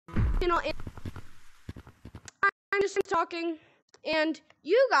channel. I'm just talking, and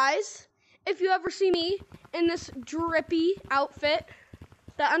you guys, if you ever see me in this drippy outfit,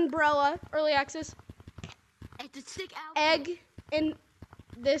 the umbrella, early access, it's a sick outfit. egg, and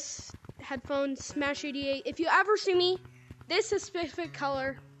this headphone, Smash 88. If you ever see me this specific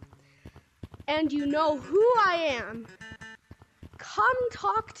color, and you know who I am, come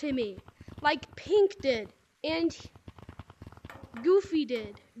talk to me, like Pink did, and Goofy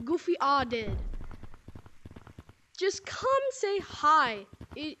did, Goofy did. Just come say hi.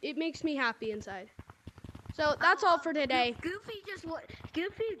 It makes me happy inside. So that's all for today. Goofy just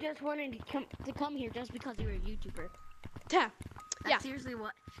wanted to come here just because you're a YouTuber. Yeah. That's seriously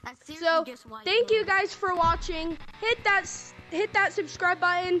what. That's seriously So just why. thank you guys for watching. Hit that subscribe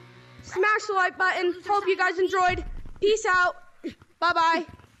button. Smash the like button. Hope you guys enjoyed. Peace out. Bye bye.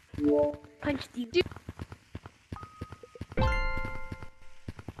 Punched you.